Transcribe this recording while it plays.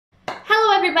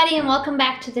everybody and welcome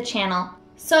back to the channel.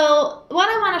 So what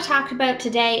I want to talk about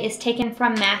today is taken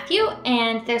from Matthew,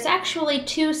 and there's actually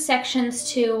two sections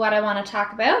to what I want to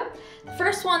talk about. The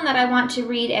first one that I want to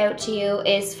read out to you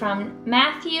is from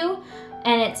Matthew,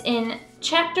 and it's in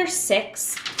chapter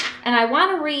 6, and I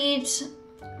want to read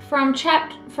from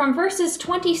verses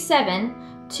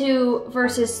 27 to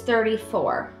verses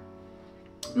 34.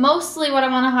 Mostly what I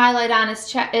want to highlight on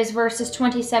is verses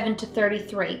 27 to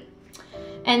 33.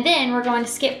 And then we're going to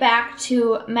skip back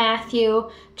to Matthew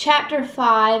chapter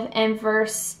 5 and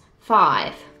verse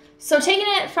 5. So taking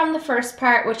it from the first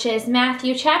part, which is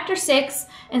Matthew chapter 6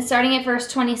 and starting at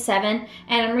verse 27,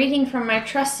 and I'm reading from my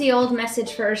trusty old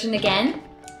Message version again.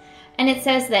 And it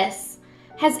says this: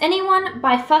 "Has anyone,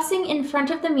 by fussing in front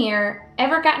of the mirror,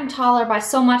 ever gotten taller by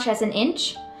so much as an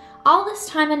inch? All this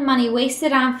time and money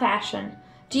wasted on fashion.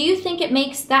 Do you think it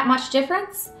makes that much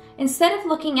difference? Instead of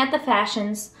looking at the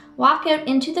fashions, walk out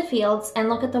into the fields and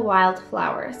look at the wild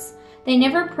flowers. They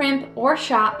never primp or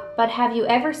shop, but have you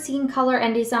ever seen color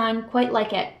and design quite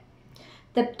like it?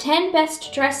 The 10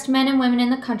 best dressed men and women in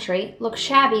the country look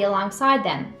shabby alongside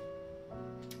them.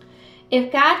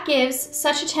 If God gives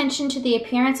such attention to the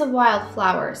appearance of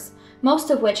wildflowers, most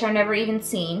of which are never even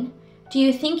seen, do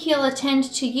you think He'll attend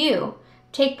to you,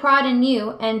 take pride in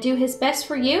you, and do His best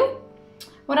for you?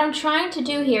 What I'm trying to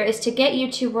do here is to get you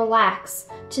to relax,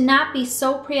 to not be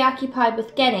so preoccupied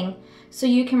with getting, so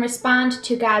you can respond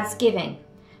to God's giving.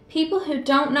 People who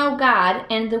don't know God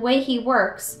and the way He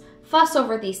works fuss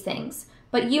over these things,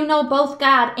 but you know both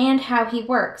God and how He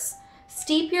works.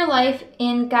 Steep your life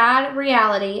in God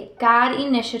reality, God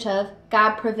initiative,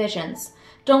 God provisions.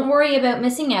 Don't worry about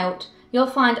missing out. You'll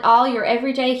find all your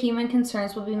everyday human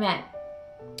concerns will be met.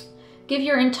 Give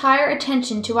your entire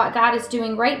attention to what God is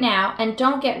doing right now, and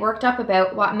don't get worked up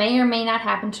about what may or may not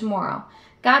happen tomorrow.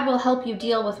 God will help you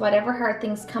deal with whatever hard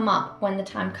things come up when the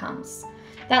time comes."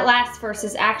 That last verse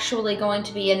is actually going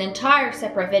to be an entire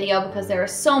separate video because there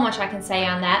is so much I can say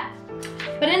on that.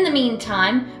 But in the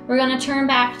meantime, we're going to turn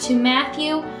back to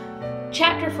Matthew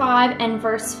chapter 5 and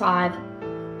verse 5,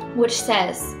 which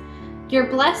says, "You're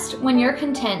blessed when you're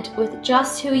content with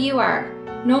just who you are,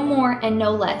 no more and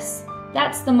no less.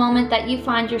 That's the moment that you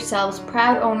find yourselves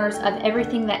proud owners of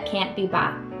everything that can't be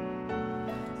bought."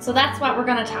 So that's what we're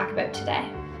going to talk about today.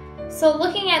 So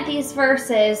looking at these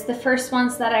verses, the first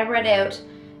ones that I read out,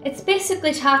 it's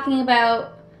basically talking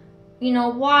about, you know,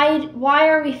 why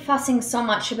are we fussing so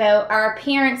much about our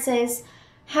appearances?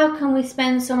 How can we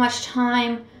spend so much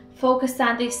time focused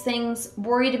on these things,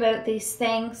 worried about these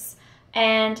things,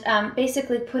 and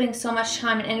basically putting so much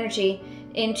time and energy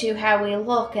into how we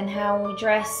look and how we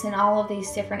dress and all of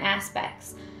these different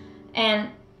aspects. And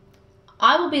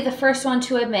I will be the first one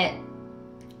to admit,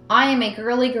 I am a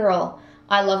girly girl.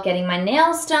 I love getting my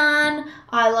nails done.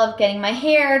 I love getting my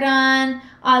hair done.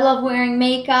 I love wearing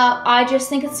makeup. I just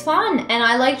think it's fun, and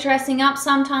I like dressing up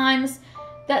sometimes.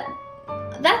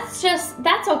 That's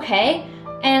okay,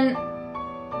 and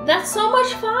that's so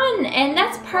much fun, and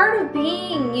that's part of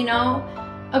being, you know,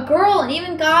 a girl. And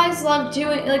even guys love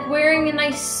doing, like, wearing a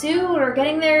nice suit or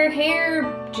getting their hair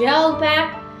gelled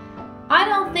back. I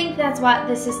don't think that's what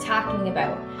this is talking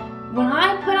about. When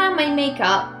I put on my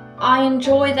makeup, I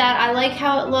enjoy that. I like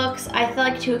how it looks. I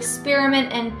like to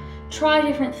experiment and try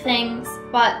different things,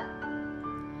 but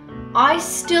I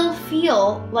still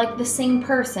feel like the same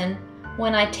person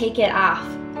when I take it off.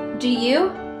 Do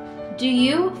you? Do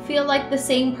you feel like the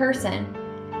same person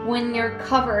when you're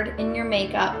covered in your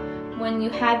makeup, when you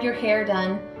have your hair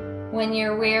done, when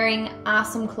you're wearing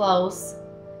awesome clothes?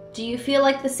 Do you feel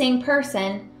like the same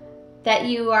person that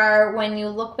you are when you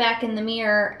look back in the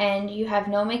mirror and you have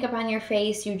no makeup on your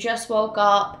face, you just woke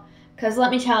up? Because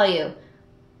let me tell you,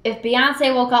 if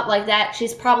Beyonce woke up like that,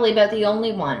 she's probably about the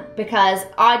only one, because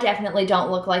I definitely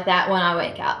don't look like that when I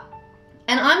wake up.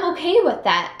 And I'm okay with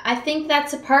that. I think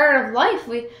that's a part of life.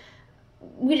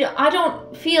 I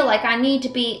don't feel like I need to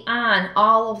be on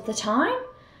all of the time,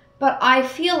 but I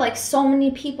feel like so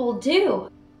many people do.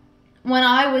 When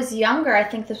I was younger, I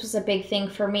think this was a big thing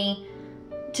for me,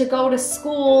 to go to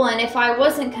school, and if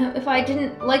I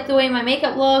didn't like the way my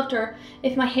makeup looked, or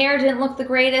if my hair didn't look the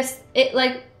greatest, it,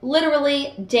 like,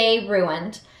 literally day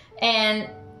ruined. And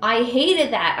I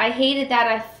hated that. I hated that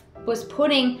I was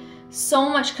putting so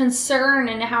much concern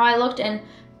into how I looked and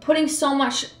putting so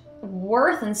much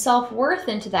worth and self-worth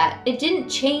into that. It didn't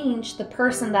change the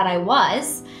person that I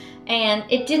was, and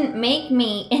it didn't make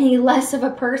me any less of a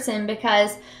person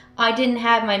because I didn't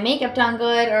have my makeup done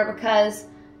good, or because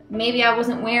maybe I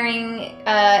wasn't wearing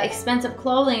expensive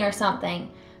clothing or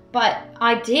something. But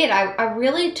I did. I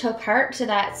really took heart to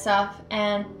that stuff,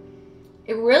 and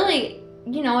it really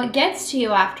it gets to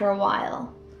you after a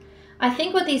while. I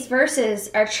think what these verses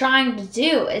are trying to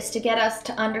do is to get us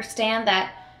to understand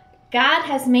that God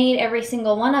has made every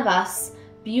single one of us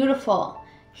beautiful.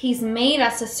 He's made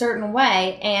us a certain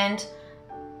way, and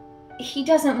He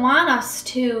doesn't want us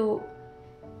to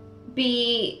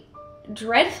be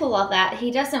dreadful of that.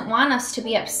 He doesn't want us to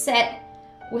be upset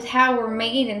with how we're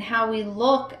made and how we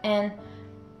look. And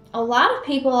a lot of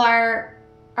people are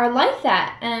like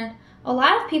that, and a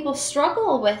lot of people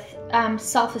struggle with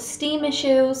self-esteem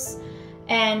issues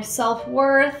and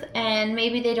self-worth, and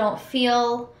maybe they don't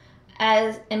feel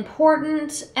as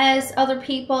important as other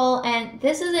people. And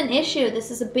this is an issue.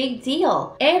 This is a big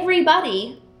deal.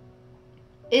 Everybody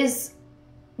is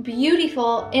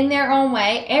beautiful in their own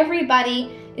way.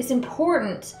 Everybody is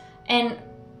important and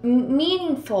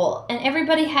meaningful, and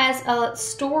everybody has a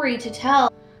story to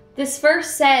tell. This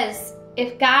verse says,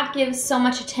 if God gives so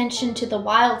much attention to the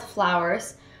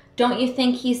wildflowers, don't you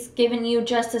think He's given you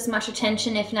just as much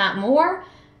attention, if not more?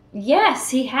 Yes,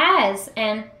 He has.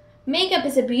 And makeup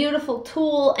is a beautiful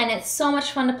tool, and it's so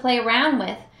much fun to play around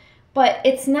with, but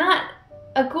it's not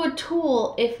a good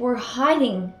tool if we're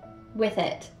hiding with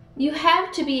it. You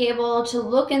have to be able to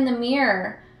look in the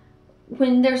mirror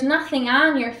when there's nothing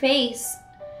on your face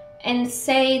and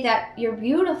say that you're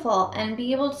beautiful, and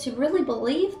be able to really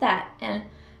believe that. And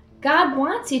God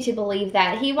wants you to believe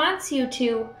that. He wants you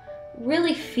to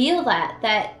really feel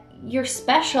that you're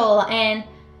special, and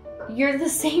you're the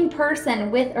same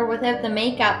person with or without the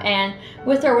makeup, and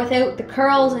with or without the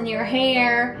curls in your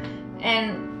hair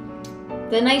and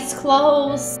the nice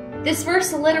clothes. This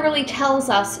verse literally tells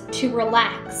us to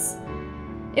relax.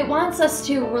 It wants us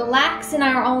to relax in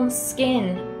our own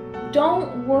skin.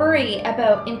 Don't worry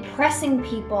about impressing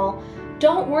people.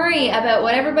 Don't worry about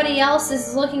what everybody else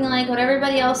is looking like, what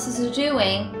everybody else is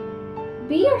doing.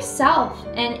 Be yourself.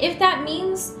 And if that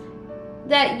means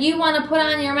that you want to put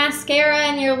on your mascara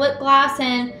and your lip gloss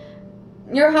and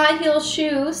your high heel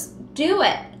shoes, do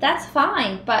it. That's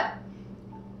fine. But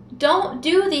don't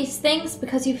do these things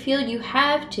because you feel you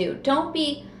have to. Don't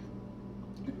be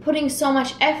putting so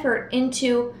much effort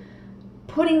into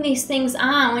putting these things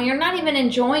on when you're not even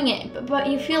enjoying it, but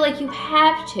you feel like you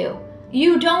have to.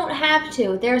 You don't have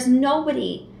to. There's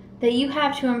nobody that you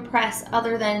have to impress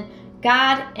other than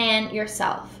God and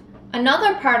yourself.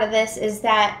 Another part of this is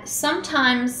that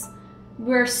sometimes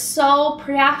we're so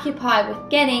preoccupied with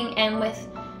getting and with,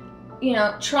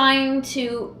 trying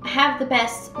to have the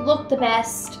best, look the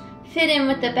best, fit in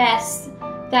with the best,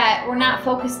 that we're not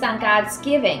focused on God's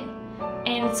giving.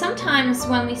 And sometimes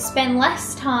when we spend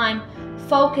less time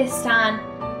focused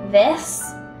on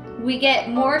this, we get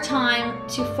more time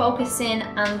to focus in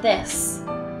on this.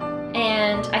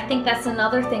 And I think that's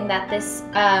another thing that this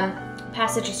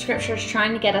passage of scripture is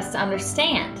trying to get us to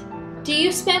understand. Do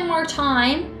you spend more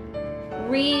time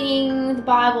reading the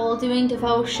Bible, doing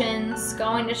devotions,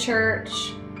 going to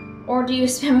church, or do you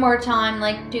spend more time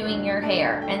like doing your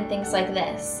hair and things like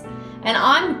this? And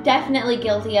I'm definitely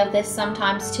guilty of this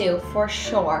sometimes too, for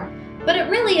sure. But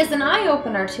it really is an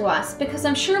eye-opener to us, because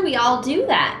I'm sure we all do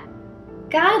that.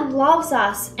 God loves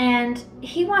us, and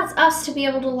He wants us to be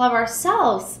able to love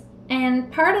ourselves.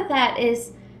 And part of that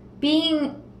is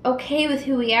being okay with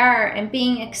who we are and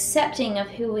being accepting of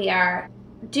who we are.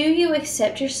 Do you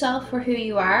accept yourself for who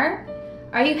you are?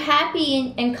 Are you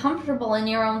happy and comfortable in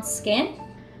your own skin?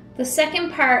 The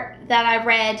second part that I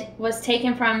read was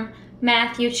taken from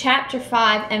Matthew chapter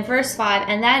 5 and verse 5,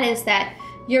 and that is that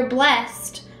you're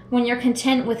blessed when you're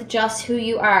content with just who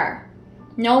you are.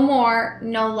 No more,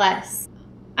 no less.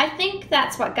 I think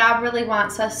that's what God really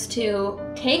wants us to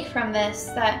take from this,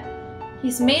 that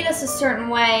He's made us a certain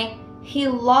way. He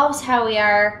loves how we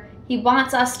are. He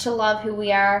wants us to love who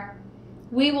we are.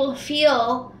 We will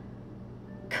feel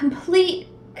complete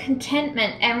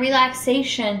contentment and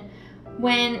relaxation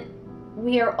when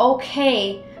we are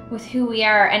okay with who we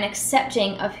are and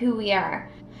accepting of who we are.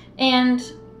 And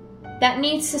that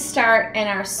needs to start in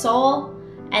our soul,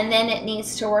 and then it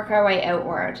needs to work our way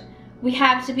outward. We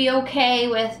have to be okay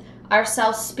with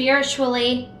ourselves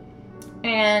spiritually,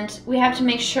 and we have to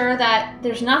make sure that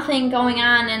there's nothing going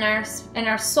on in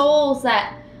our souls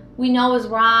that we know is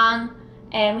wrong,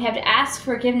 and we have to ask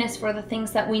forgiveness for the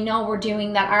things that we know we're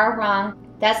doing that are wrong.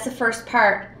 That's the first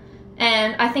part.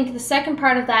 And I think the second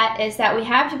part of that is that we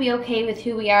have to be okay with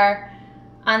who we are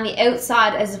on the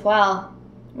outside as well.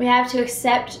 We have to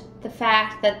accept the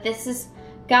fact that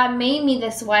God made me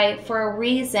this way for a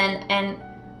reason, and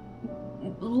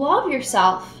love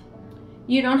yourself.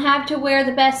 You don't have to wear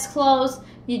the best clothes.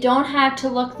 You don't have to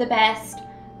look the best.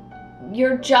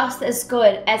 You're just as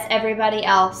good as everybody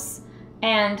else.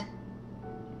 And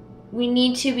we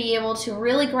need to be able to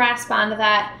really grasp onto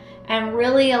that and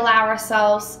really allow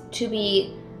ourselves to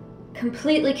be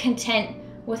completely content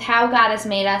with how God has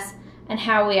made us and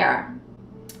how we are.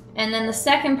 And then the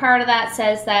second part of that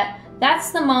says that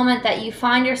that's the moment that you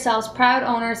find yourselves proud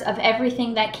owners of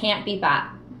everything that can't be bought.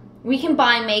 We can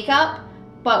buy makeup,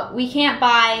 but we can't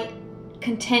buy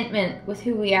contentment with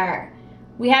who we are.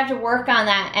 We have to work on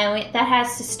that, and that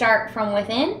has to start from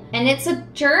within. And it's a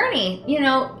journey. You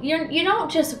know, you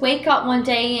don't just wake up one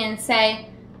day and say,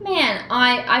 man,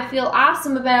 I feel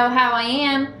awesome about how I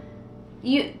am.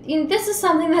 This is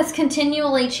something that's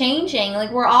continually changing.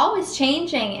 Like, we're always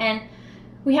changing, and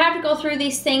we have to go through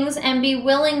these things and be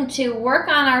willing to work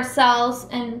on ourselves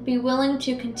and be willing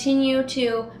to continue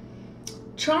to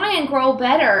try and grow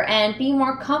better and be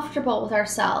more comfortable with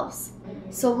ourselves.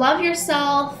 So love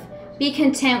yourself, be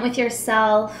content with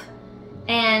yourself,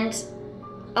 and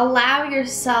allow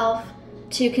yourself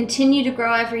to continue to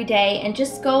grow every day and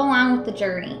just go along with the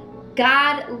journey.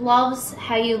 God loves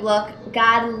how you look.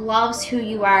 God loves who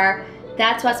you are.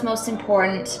 That's what's most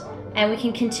important, and we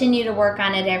can continue to work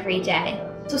on it every day.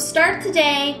 So start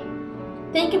today.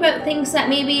 Think about things that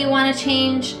maybe you want to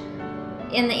change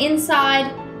in the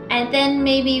inside, and then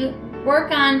maybe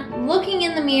work on looking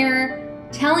in the mirror,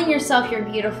 telling yourself you're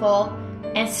beautiful,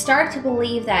 and start to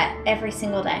believe that every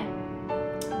single day.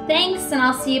 Thanks, and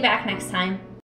I'll see you back next time.